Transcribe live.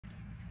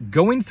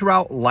Going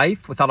throughout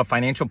life without a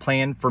financial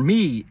plan for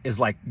me is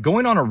like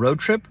going on a road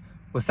trip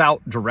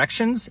without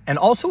directions and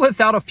also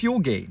without a fuel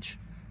gauge.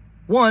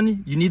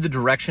 One, you need the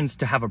directions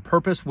to have a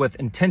purpose with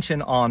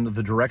intention on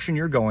the direction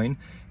you're going.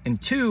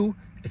 And two,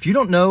 if you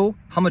don't know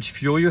how much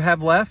fuel you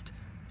have left,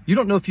 you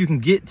don't know if you can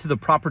get to the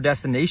proper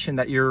destination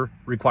that you're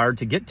required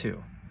to get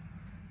to.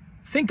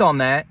 Think on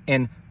that,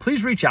 and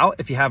please reach out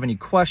if you have any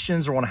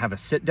questions or want to have a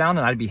sit down,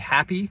 and I'd be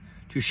happy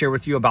to share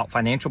with you about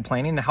financial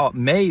planning and how it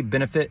may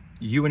benefit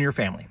you and your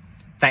family.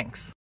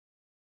 Thanks.